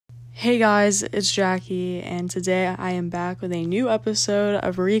Hey guys, it's Jackie, and today I am back with a new episode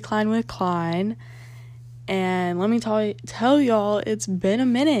of Recline with Klein. And let me tell y'all, it's been a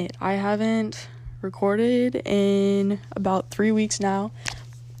minute. I haven't recorded in about 3 weeks now,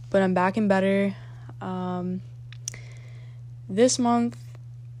 but I'm back and better. This month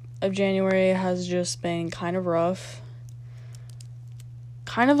of January has just been kind of rough.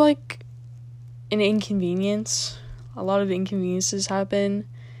 Kind of like an inconvenience. A lot of inconveniences happen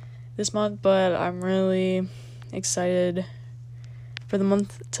this month, but I'm really excited for the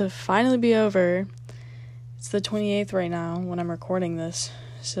month to finally be over. It's the 28th right now when I'm recording this,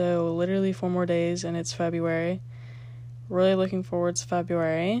 so literally 4 more days and it's February. Really looking forward to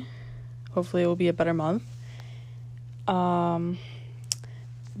February. Hopefully it will be a better month. But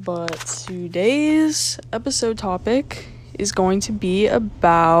today's episode topic is going to be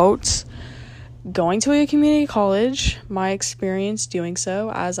about going to a community college, my experience doing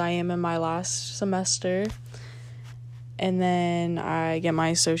so, as I am in my last semester, and then I get my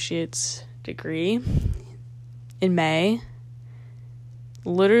associate's degree in May,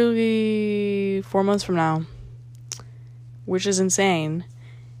 literally 4 months from now, which is insane.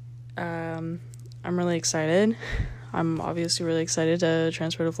 I'm really excited. I'm obviously really excited to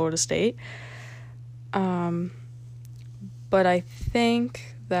transfer to Florida State, but I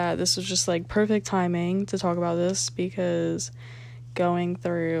think that this was just like perfect timing to talk about this, because going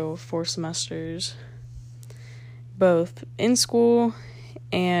through 4 semesters, both in school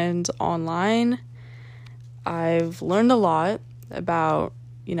and online, I've learned a lot about,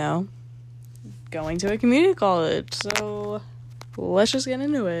 going to a community college. So let's just get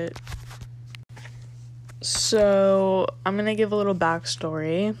into it. So I'm gonna give a little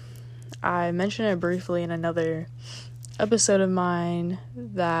backstory. I mentioned it briefly in another episode of mine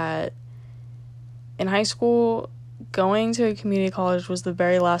that in high school, going to a community college was the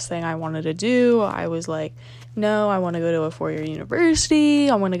very last thing I wanted to do. I was like, no, I want to go to a 4-year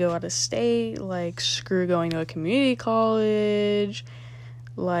university. I want to go out of state. Like, screw going to a community college.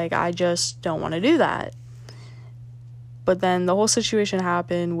 Like, I just don't want to do that. But then the whole situation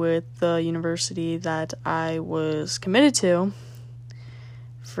happened with the university that I was committed to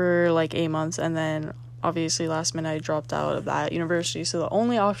for like 8 months, and then obviously last minute I dropped out of that university, so the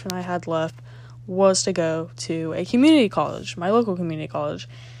only option I had left was to go to a community college, my local community college,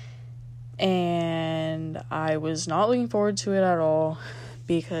 and I was not looking forward to it at all,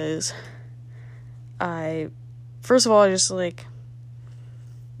 because first of all, I just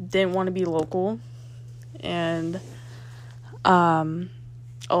didn't want to be local, and a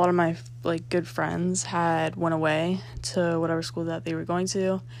lot of my good friends had went away to whatever school that they were going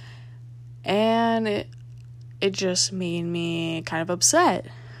to, and it just made me kind of upset.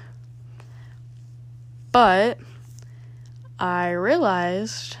 But I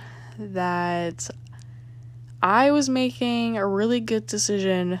realized that I was making a really good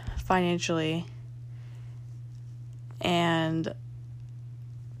decision financially, and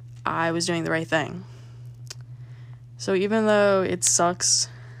I was doing the right thing. So even though it sucks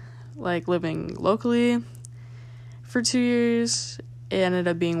living locally for 2 years, it ended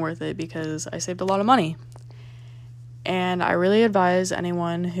up being worth it because I saved a lot of money. And I really advise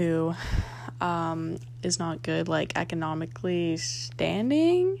anyone who is not good economically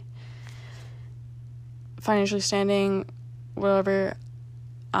standing, financially standing, whatever.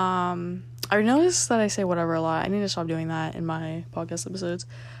 I noticed that I say whatever a lot. I need to stop doing that in my podcast episodes.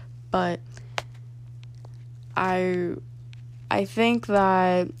 But I think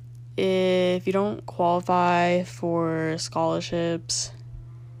that if you don't qualify for scholarships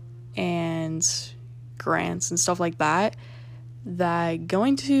and grants and stuff like that, that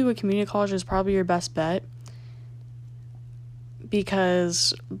going to a community college is probably your best bet,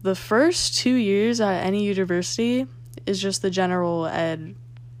 because the first 2 years at any university is just the general ed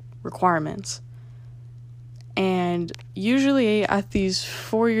requirements. And usually at these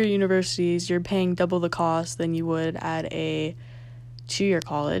 4-year universities, you're paying double the cost than you would at a 2-year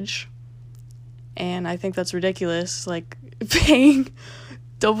college. And I think that's ridiculous, paying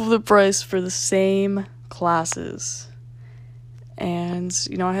double the price for the same classes. And,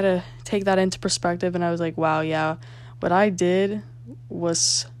 I had to take that into perspective, and I was like, wow, yeah, what I did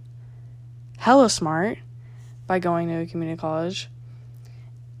was hella smart by going to a community college.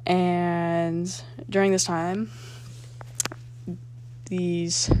 And during this time,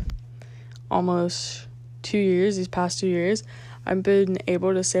 these almost 2 years, these past 2 years, I've been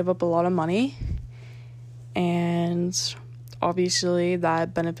able to save up a lot of money, and obviously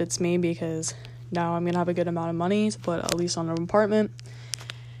that benefits me because now I'm gonna have a good amount of money to put at least on an apartment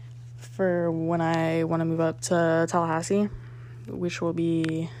for when I want to move up to Tallahassee, which will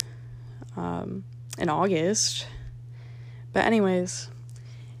be in August. But anyways,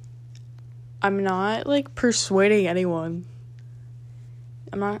 I'm not like persuading anyone.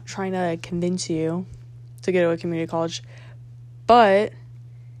 I'm not trying to convince you to go to a community college, but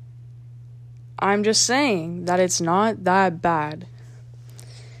I'm just saying that it's not that bad.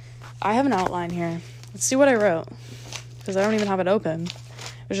 I have an outline here. Let's see what I wrote, because I don't even have it open.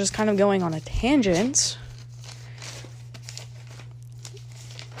 I was just kind of going on a tangent.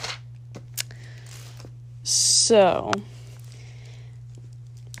 So,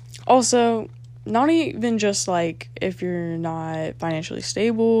 also, not even just like if you're not financially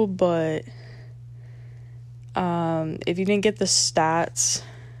stable, but if you didn't get the stats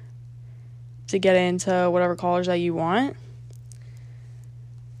to get into whatever college that you want.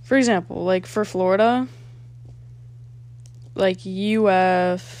 For example, like for Florida, like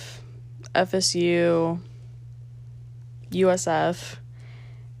UF, FSU, USF,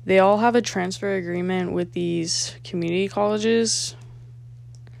 they all have a transfer agreement with these community colleges.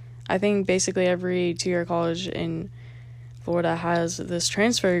 I think basically every two-year college in Florida has this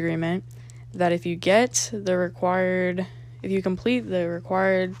transfer agreement that if you complete the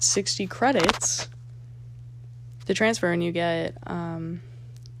required 60 credits to transfer and you get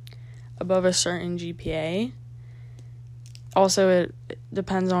above a certain GPA. Also, it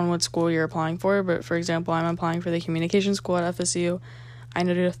depends on what school you're applying for, but for example, I'm applying for the communication school at FSU. I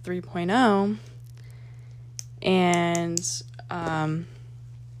needed a 3.0, and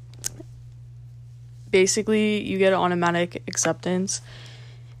basically you get an automatic acceptance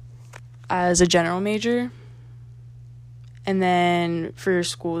as a general major, and then for your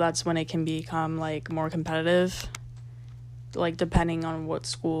school, that's when it can become like more competitive, like depending on what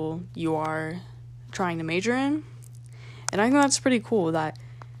school you are trying to major in. And I think that's pretty cool that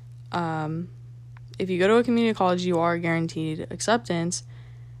if you go to a community college, you are guaranteed acceptance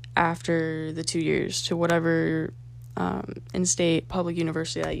after the 2 years to whatever in-state public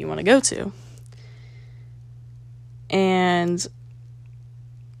university that you want to go to. And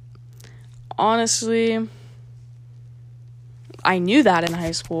honestly, I knew that in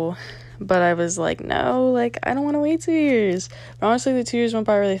high school, but I was like, no, like, I don't want to wait 2 years. But honestly, the 2 years went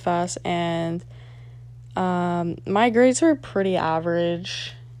by really fast, and my grades were pretty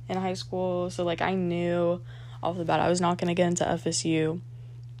average in high school, so like I knew off the bat I was not going to get into FSU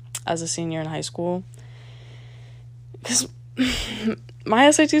as a senior in high school, because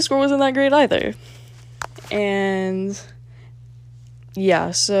my SAT score wasn't that great either. And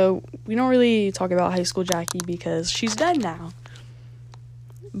yeah, so we don't really talk about high school Jackie because she's dead now.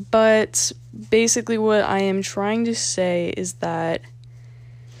 But basically what I am trying to say is that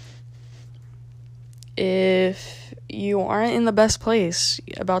if you aren't in the best place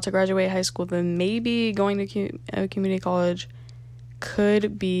about to graduate high school, then maybe going to a community college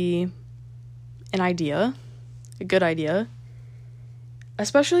could be a good idea.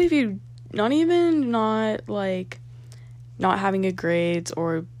 Especially if you not having good grades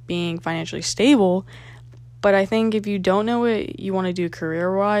or being financially stable. But I think if you don't know what you want to do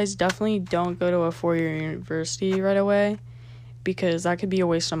career-wise, definitely don't go to a 4-year university right away, because that could be a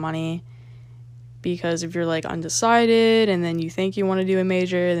waste of money. Because if you're like undecided and then you think you want to do a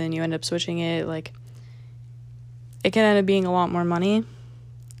major, then you end up switching it, like it can end up being a lot more money.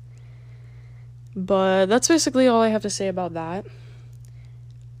 But that's basically all I have to say about that.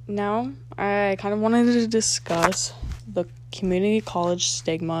 Now, I kind of wanted to discuss the community college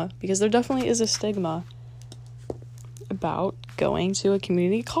stigma, because there definitely is a stigma about going to a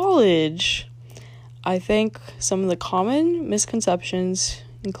community college. I think some of the common misconceptions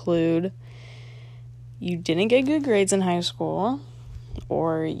include you didn't get good grades in high school,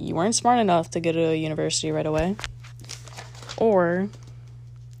 or you weren't smart enough to go to a university right away, or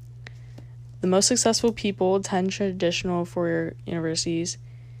the most successful people attend traditional four-year universities,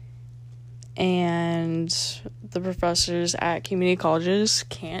 and the professors at community colleges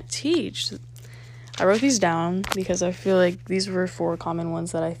can't teach. I wrote these down because I feel like these were 4 common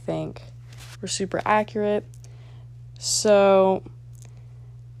ones that I think were super accurate. So,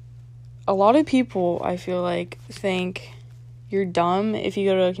 a lot of people, I feel like, think you're dumb if you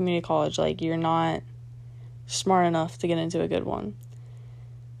go to a community college. Like, you're not smart enough to get into a good one.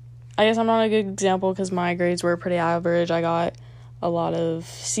 I guess I'm not a good example because my grades were pretty average. I got a lot of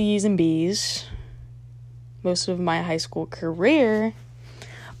C's and B's most of my high school career.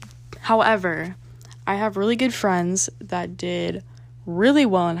 However, I have really good friends that did really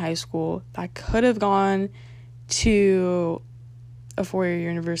well in high school that could have gone to a 4-year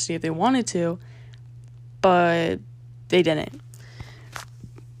university if they wanted to, but they didn't.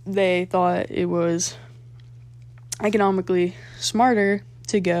 They thought it was economically smarter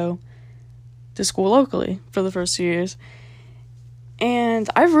to go to school locally for the first 2 years. And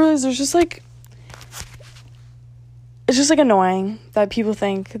I've realized it's just like annoying that people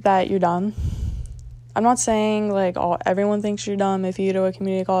think that you're dumb. I'm not saying like everyone thinks you're dumb if you go to a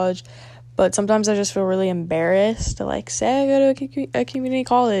community college, but sometimes I just feel really embarrassed to like say I go to a community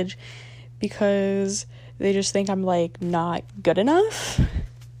college because they just think I'm like not good enough,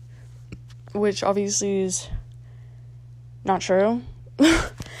 which obviously is not true.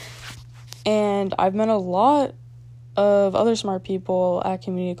 And I've met a lot of other smart people at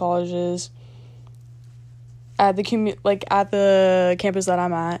community colleges, at the campus that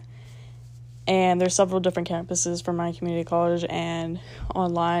I'm at, and there's several different campuses for my community college, and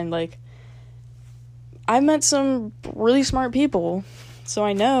online, like, I've met some really smart people, so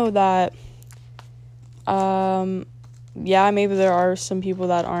I know that, maybe there are some people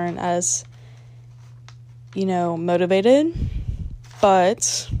that aren't as, motivated,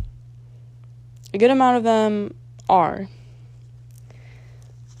 but a good amount of them are.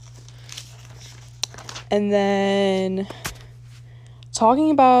 And then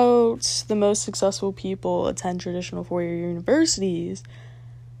talking about the most successful people attend traditional four-year universities,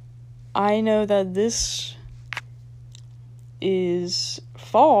 I know that this is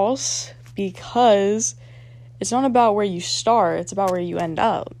false because it's not about where you start, it's about where you end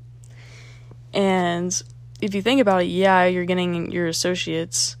up. And if you think about it, you're getting your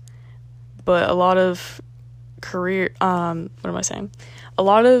associates, but a lot of a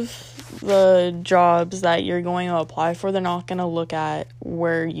lot of the jobs that you're going to apply for, they're not going to look at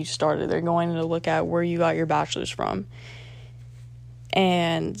where you started. They're going to look at where you got your bachelor's from.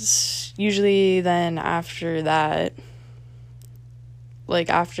 And usually then after that, like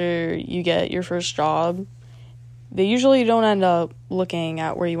after you get your first job, they usually don't end up looking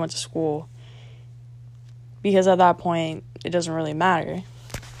at where you went to school, because at that point, it doesn't really matter.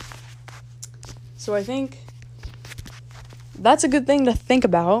 So I think that's a good thing to think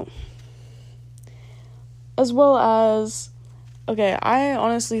about. As well as, okay, I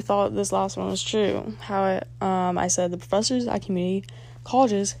honestly thought this last one was true. How I said the professors at community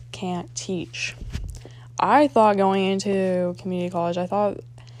colleges can't teach. I thought going into community college, I thought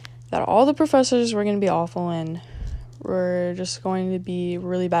that all the professors were going to be awful and were just going to be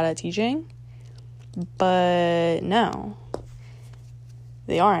really bad at teaching. But no,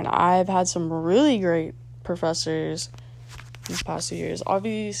 they aren't. I've had some really great professors these past 2 years.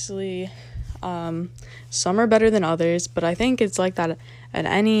 Obviously, some are better than others, but I think it's like that at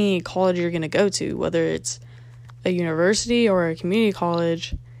any college you're going to go to, whether it's a university or a community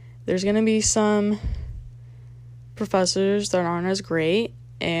college. There's going to be some professors that aren't as great,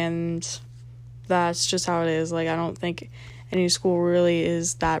 and that's just how it is. Like, I don't think any school really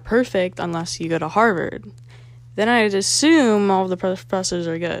is that perfect unless you go to Harvard. Then I'd assume all the professors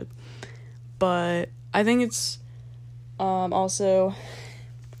are good. But I think it's also,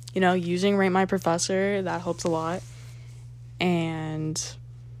 using Rate My Professor, that helps a lot. And,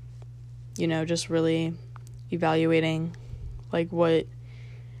 just really evaluating, like, what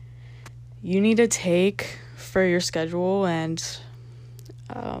you need to take for your schedule. And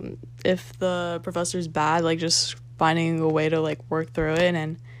if the professor's bad, like, just finding a way to, like, work through it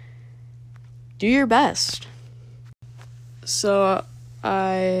and do your best. So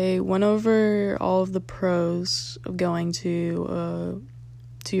I went over all of the pros of going to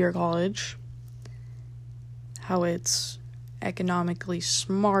your college, how it's economically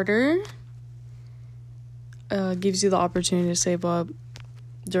smarter, gives you the opportunity to save up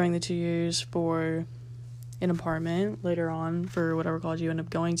during the 2 years for an apartment later on for whatever college you end up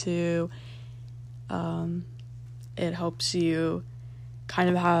going to. It helps you kind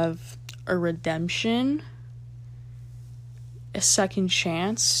of have a redemption, a second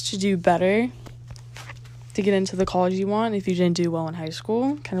chance to do better, to get into the college you want if you didn't do well in high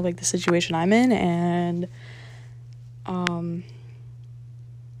school, kind of like the situation I'm in. And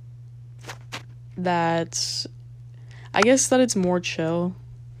I guess that it's more chill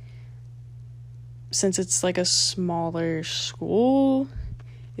since it's like a smaller school.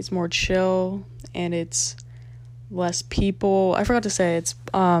 It's more chill and it's less people. I forgot to say, it's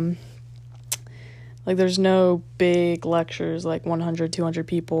like there's no big lectures like 100, 200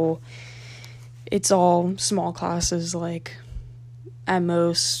 people. It's all small classes, like at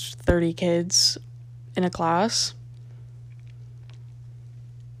most 30 kids in a class.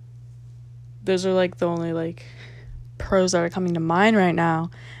 Those are like the only like pros that are coming to mind right now.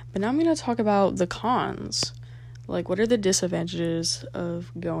 But now I'm going to talk about the cons. Like, what are the disadvantages of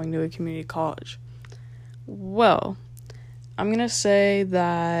going to a community college? Well, I'm going to say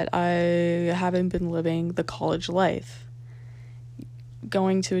that I haven't been living the college life.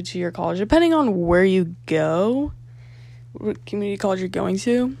 going to a 2-year college, depending on where you go, what community college you're going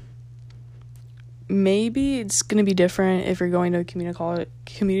to, maybe it's going to be different if you're going to a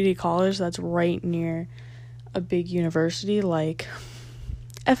community college that's right near a big university like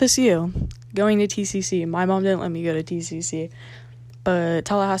FSU, going to TCC. My mom didn't let me go to TCC, but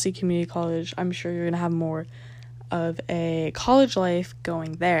Tallahassee Community College, I'm sure you're going to have more of a college life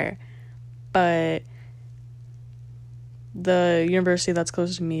going there. But the university that's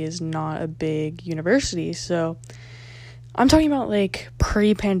close to me is not a big university, so I'm talking about like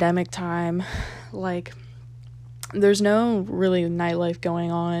pre-pandemic time. Like, there's no really nightlife going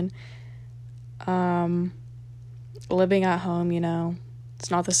on. Living at home,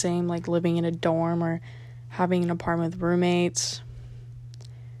 it's not the same like living in a dorm or having an apartment with roommates.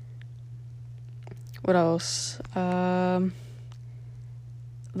 What else? The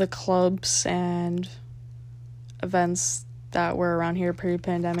clubs and events that were around here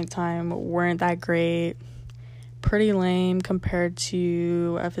pre-pandemic time weren't that great. Pretty lame compared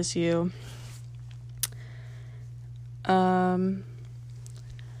to FSU.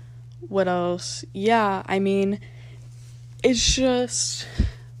 What else? Yeah, I mean, it's just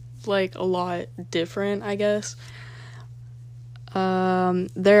like a lot different, I guess.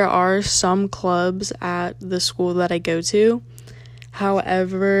 There are some clubs at the school that I go to.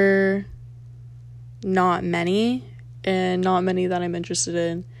 However, not many, and not many that I'm interested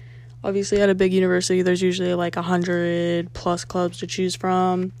in. Obviously, at a big university, there's usually like 100 plus clubs to choose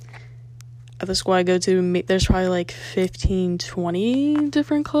from. At the school I go to, there's probably like 15, 20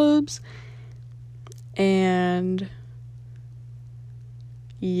 different clubs. And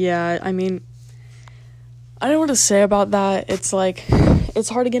yeah, I mean, I don't know what to say about that. It's like, it's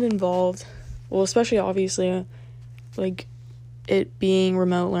hard to get involved. Well, especially obviously, like, it being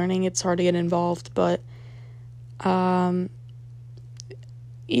remote learning, it's hard to get involved. But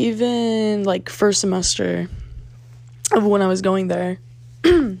even like first semester of when I was going there,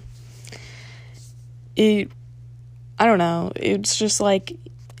 I don't know, it's just like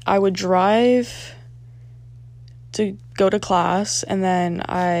I would drive to go to class and then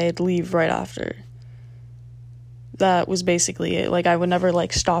I'd leave right after. That was basically it. Like, I would never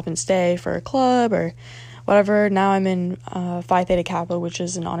like stop and stay for a club or whatever. Now I'm in Phi Theta Kappa, which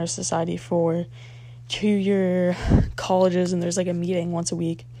is an honor society for 2-year colleges, and there's like a meeting once a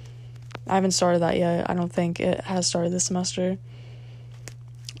week. I haven't started that yet. I don't think it has started this semester,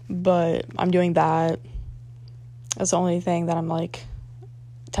 but I'm doing that. That's the only thing that I'm like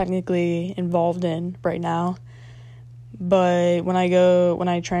technically involved in right now. But when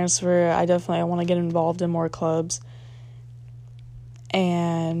I transfer, I want to get involved in more clubs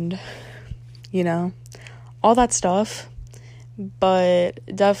and all that stuff. But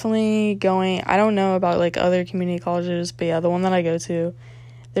definitely I don't know about like other community colleges, but yeah, the one that I go to,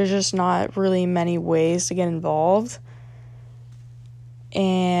 there's just not really many ways to get involved,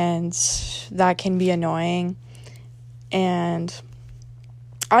 and that can be annoying. And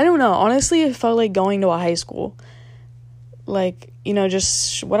I don't know, honestly, it felt like going to a high school. Like,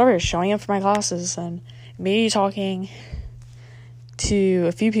 just whatever, showing up for my classes and me talking to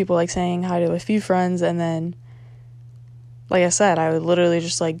a few people, like saying hi to a few friends, and then, like I said, I would literally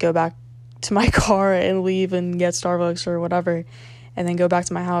just like go back to my car and leave and get Starbucks or whatever, and then go back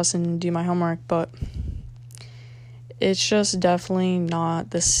to my house and do my homework. But it's just definitely not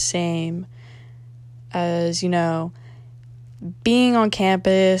the same as, being on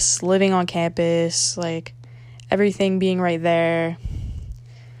campus, living on campus, like everything being right there.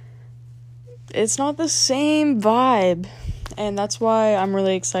 It's not the same vibe, and that's why I'm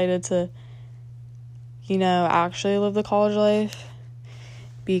really excited to actually live the college life,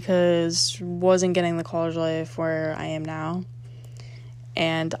 because wasn't getting the college life where I am now.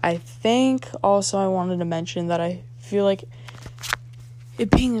 And I think also I wanted to mention that I feel like it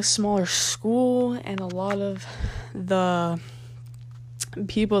being a smaller school and a lot of the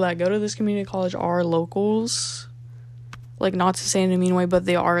people that go to this community college are locals, like, not to say in a mean way, but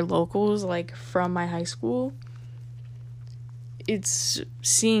they are locals, like, from my high school. It's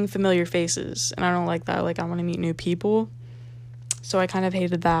seeing familiar faces, and I don't like that. Like, I want to meet new people, so I kind of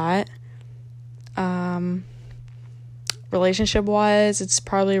hated that. Relationship wise, it's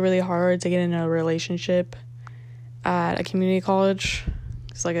probably really hard to get in a relationship at a community college,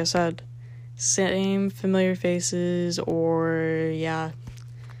 because like I said, same familiar faces, or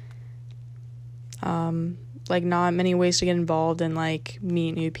like not many ways to get involved and like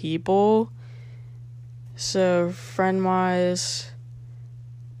meet new people. So friend wise,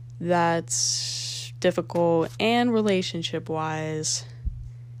 that's difficult, and relationship wise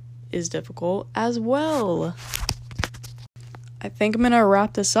is difficult as well. I think I'm gonna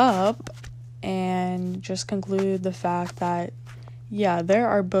wrap this up and just conclude the fact that, yeah, there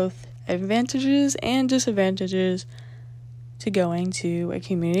are both advantages and disadvantages to going to a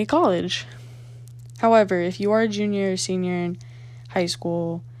community college. However, if you are a junior or senior in high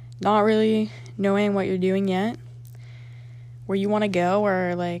school, not really knowing what you're doing yet, where you want to go,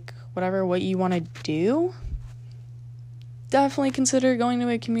 or like what you want to do, definitely consider going to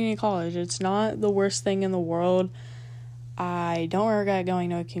a community college. It's not the worst thing in the world. I don't regret going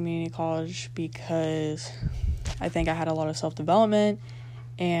to a community college because I think I had a lot of self-development,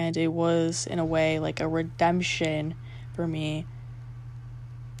 and it was, in a way, like a redemption for me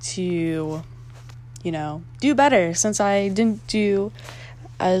to, do better, since I didn't do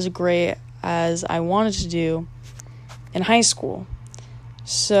as great as I wanted to do in high school.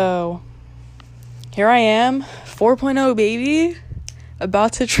 So here I am, 4.0 baby,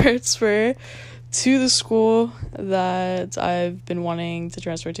 about to transfer to the school that I've been wanting to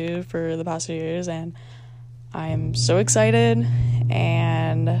transfer to for the past few years, and I'm so excited.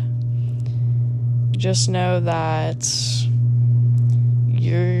 And just know that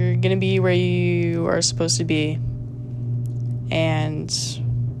you're gonna be where you are supposed to be, and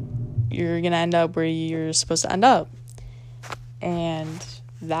you're gonna end up where you're supposed to end up, and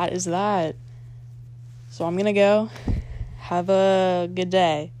that is that. So I'm gonna go. Have a good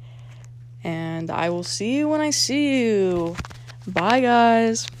day, and I will see you when I see you. Bye,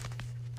 guys.